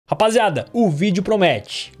Rapaziada, o vídeo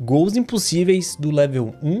promete gols impossíveis do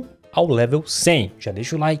level 1 ao level 100. Já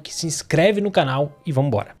deixa o like, se inscreve no canal e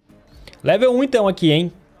vambora. Level 1 então aqui,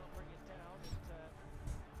 hein?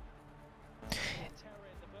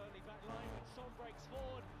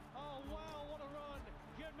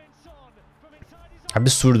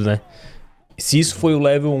 Absurdo, né? Se isso foi o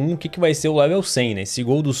level 1, o que vai ser o level 100, né? Esse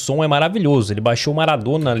gol do som é maravilhoso. Ele baixou o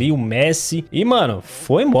Maradona ali, o Messi. E, mano,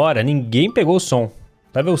 foi embora. Ninguém pegou o som.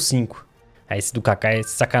 Level 5. Ah, esse do Kaká é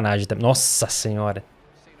sacanagem também. Nossa senhora.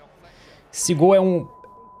 Esse gol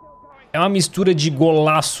é uma mistura de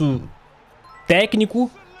golaço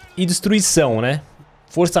técnico e destruição, né?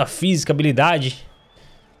 Força física, habilidade.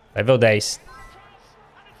 Level 10.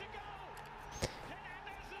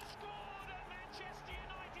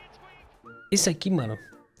 Esse aqui, mano,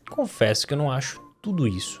 confesso que eu não acho tudo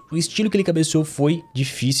isso. O estilo que ele cabeceou foi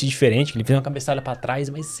difícil e diferente. Ele fez uma cabeçada pra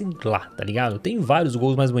trás, mas sei lá, tá ligado? Tem vários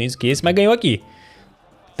gols mais bonitos que esse, mas ganhou aqui.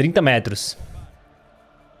 30 metros.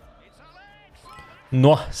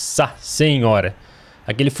 Nossa senhora.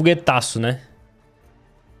 Aquele foguetaço, né?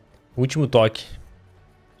 Último toque.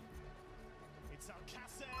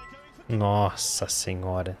 Nossa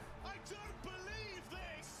senhora.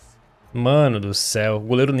 Mano do céu, o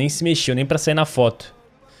goleiro nem se mexeu, nem pra sair na foto.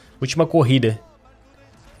 Última corrida.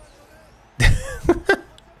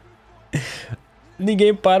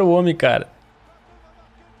 Ninguém para o homem, cara.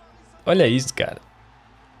 Olha isso, cara.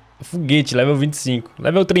 Foguete, level 25.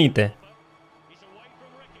 Level 30.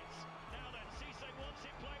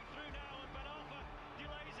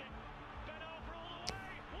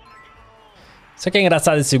 Sabe o que é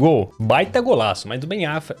engraçado esse gol? Baita golaço, mas do bem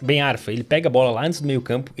arfa. Ele pega a bola lá antes do meio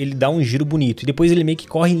campo, ele dá um giro bonito. E depois ele meio que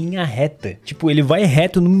corre em linha reta. Tipo, ele vai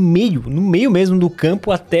reto no meio mesmo do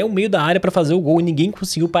campo até o meio da área pra fazer o gol. E ninguém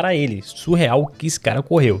conseguiu parar ele. Surreal que esse cara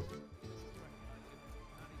correu.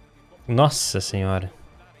 Nossa senhora.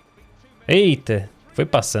 Eita, foi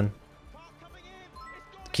passando.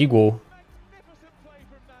 Que gol.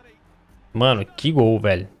 Mano, que gol,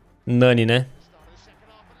 velho. Nani, né?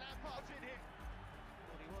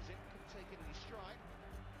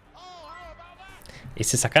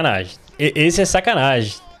 Esse é sacanagem. Esse é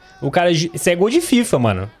sacanagem. O cara... Esse é gol de FIFA,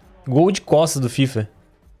 mano. Gol de costas do FIFA.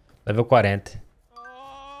 Level 40.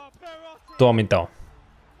 Toma, então.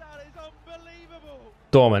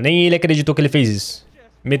 Toma. Nem ele acreditou que ele fez isso.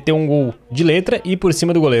 Meteu um gol de letra e por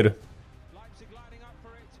cima do goleiro.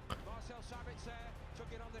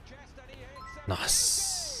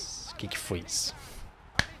 Nossa. O que foi isso?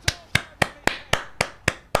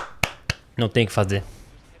 Não tem o que fazer.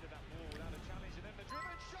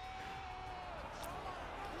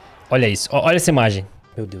 Olha isso, olha essa imagem.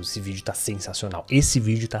 Meu Deus, esse vídeo tá sensacional. Esse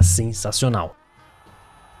vídeo tá sensacional.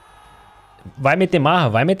 Vai meter marra?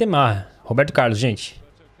 Vai meter marra. Roberto Carlos, gente.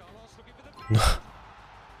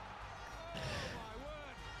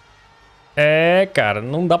 É, cara,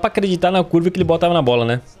 não dá pra acreditar na curva que ele botava na bola,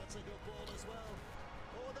 né?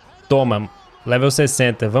 Toma, level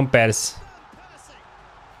 60, Van Persie.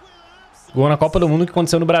 Gol na Copa do Mundo que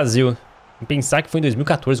aconteceu no Brasil. E pensar que foi em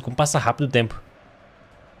 2014, como passa rápido o tempo.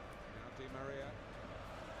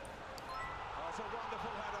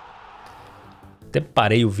 Até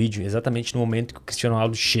parei o vídeo exatamente no momento que o Cristiano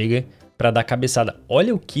Ronaldo chega pra dar a cabeçada.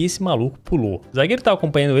 Olha o que esse maluco pulou. O zagueiro tava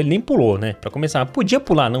acompanhando ele, nem pulou, né? Pra começar, podia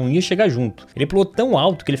pular, não ia chegar junto. Ele pulou tão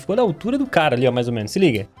alto que ele ficou da altura do cara ali, ó, mais ou menos. Se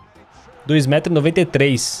liga.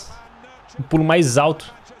 2,93 m. O pulo mais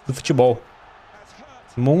alto do futebol.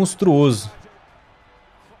 Monstruoso.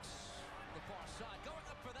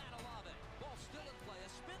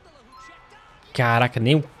 Caraca,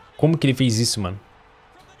 nem como que ele fez isso, mano.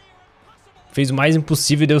 Fez o mais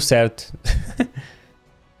impossível e deu certo.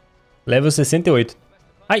 Level 68.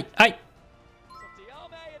 Ai, ai.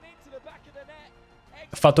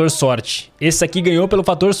 Fator sorte. Esse aqui ganhou pelo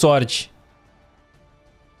fator sorte.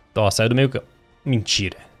 Ó, saiu do meio campo.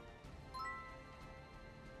 Mentira.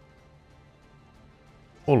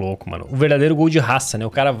 Ô, louco, mano. O verdadeiro gol de raça, né?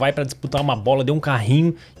 O cara vai pra disputar uma bola, deu um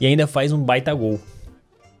carrinho e ainda faz um baita gol.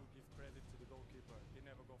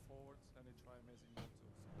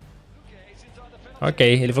 Ok,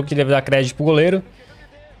 ele falou que deve dar crédito pro goleiro.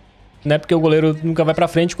 Né? Porque o goleiro nunca vai pra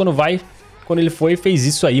frente. Quando ele foi, fez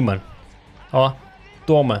isso aí, mano. Ó,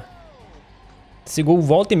 toma. Esse gol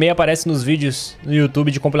volta e meia aparece nos vídeos no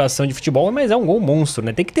YouTube de compilação de futebol. Mas é um gol monstro,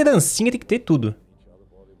 né? Tem que ter dancinha, tem que ter tudo.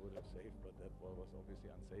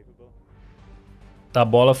 A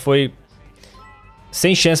bola foi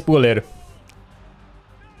sem chance pro goleiro.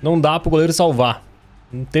 Não dá pro goleiro salvar.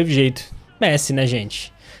 Não teve jeito. Messi, né,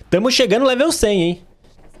 gente? Tamo chegando no level 100, hein?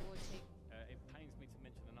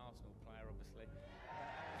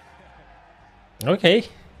 Ok.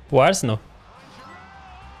 O Arsenal.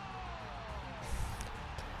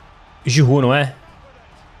 Giroud, não é?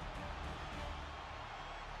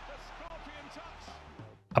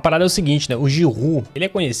 A parada é o seguinte, né? O Giroud, ele é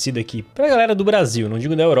conhecido aqui pra galera do Brasil, não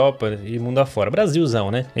digo da Europa e mundo afora. Brasilzão,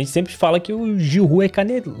 né? A gente sempre fala que o Giroud é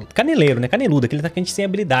caneleiro, né? Caneludo, aquele atacante sem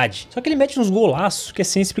habilidade. Só que ele mete uns golaços que é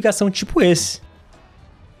sem explicação, tipo esse.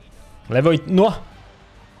 Level 8. No!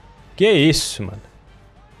 Que isso, mano?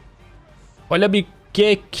 Olha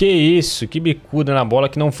que isso? Que bicuda na bola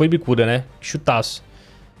que não foi bicuda, né? Que chutaço.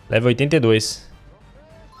 Level 82.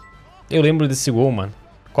 Eu lembro desse gol, mano.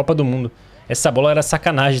 Copa do Mundo. Essa bola era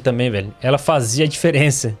sacanagem também, velho. Ela fazia a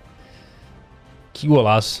diferença. Que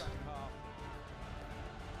golaço.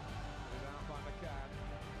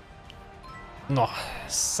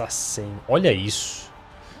 Nossa senhora. Olha isso.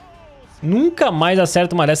 Nunca mais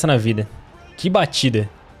acerta uma dessa na vida. Que batida.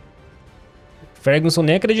 Ferguson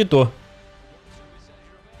nem acreditou.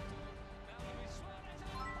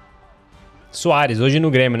 Soares, hoje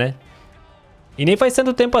no Grêmio, né? E nem faz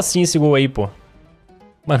tanto tempo assim esse gol aí, pô.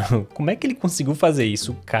 Mano, como é que ele conseguiu fazer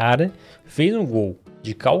isso? O cara fez um gol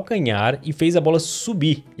de calcanhar e fez a bola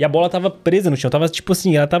subir. E a bola tava presa no chão. Tava tipo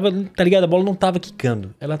assim, ela tava, tá ligado? A bola não tava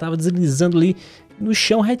quicando. Ela tava deslizando ali no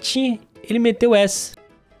chão retinha. Ele meteu essa.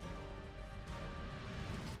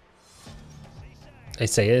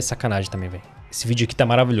 Esse aí é sacanagem também, velho. Esse vídeo aqui tá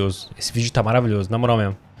maravilhoso. Esse vídeo tá maravilhoso, na moral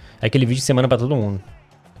mesmo. É aquele vídeo de semana pra todo mundo.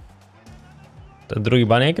 O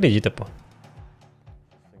Drogba nem acredita, pô.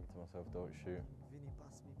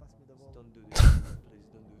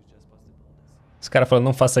 Os caras falando,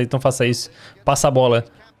 não faça isso, não faça isso. Passa a bola.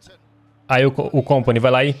 Aí o Company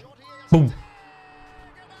vai lá e... Pum!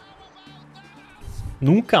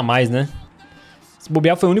 Nunca mais, né? Se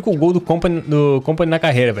bobear foi o único gol do Company na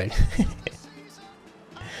carreira, velho.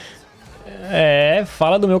 É,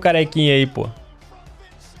 fala do meu carequinha aí, pô.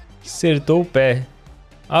 Acertou o pé.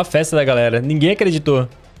 Olha a festa da galera. Ninguém acreditou.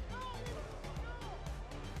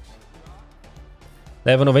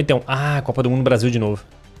 Leva 91. Ah, Copa do Mundo Brasil de novo.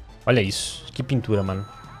 Olha isso. Que pintura, mano.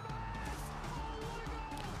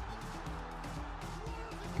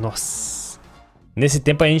 Nossa. Nesse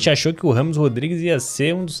tempo a gente achou que o Ramos Rodrigues ia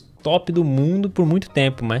ser um dos top do mundo por muito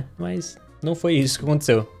tempo, mas não foi isso que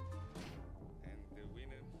aconteceu.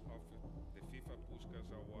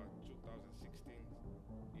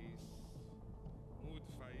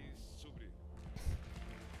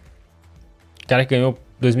 O cara que ganhou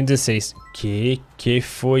 2016. Que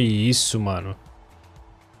foi isso, mano?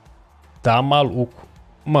 Tá maluco.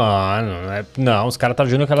 Mano, não, os caras tá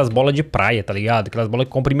jogando aquelas bolas de praia, tá ligado? Aquelas bolas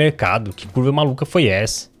que compra em mercado. Que curva maluca foi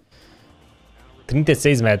essa?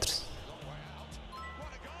 36 metros.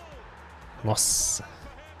 Nossa.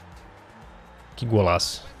 Que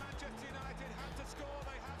golaço.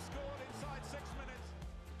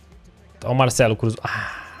 Olha o Marcelo cruzou.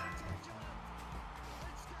 Ah.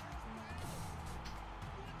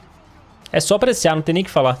 É só apreciar, não tem nem o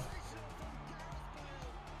que falar.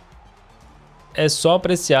 É só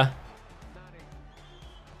apreciar.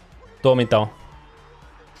 Toma, então.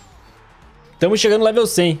 Estamos chegando no level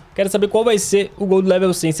 100. Quero saber qual vai ser o gol do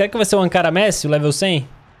level 100. Será que vai ser o Ankara Messi, o level 100?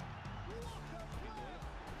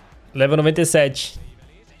 Level 97.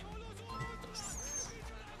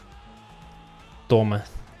 Toma.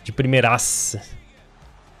 De primeiraça.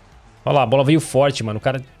 Olha lá, a bola veio forte, mano. O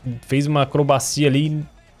cara fez uma acrobacia ali.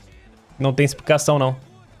 Não tem explicação, não.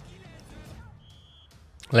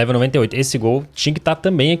 Level 98. Esse gol tinha que estar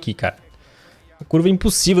também aqui, cara. A curva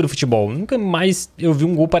impossível do futebol. Nunca mais eu vi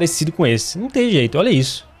um gol parecido com esse. Não tem jeito, olha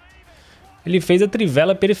isso. Ele fez a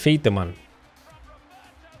trivela perfeita, mano.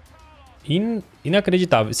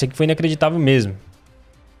 Inacreditável. Esse aqui foi inacreditável mesmo.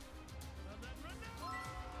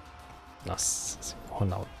 Nossa,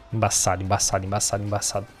 Ronaldo. Embaçado, embaçado, embaçado,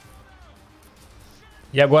 embaçado.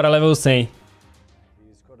 E agora level 100.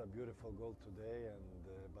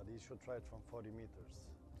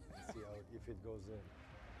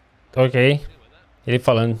 Ok. Ele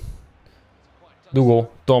falando do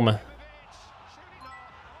gol. Toma.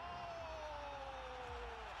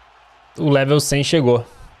 O level 100 chegou.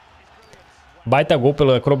 Baita gol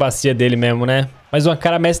pela acrobacia dele mesmo, né? Mas o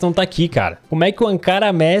Ankara Messi não tá aqui, cara. Como é que o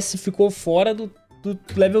Ankara Messi ficou fora do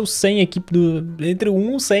level 100 aqui, entre o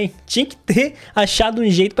 1 e o 100? Tinha que ter achado um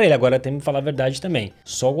jeito pra ele. Agora temos que falar a verdade também.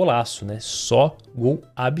 Só golaço, né? Só gol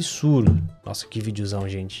absurdo. Nossa, que videozão,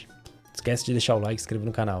 gente. Não esquece de deixar o like e se inscrever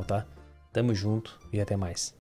no canal, tá? Tamo junto e até mais.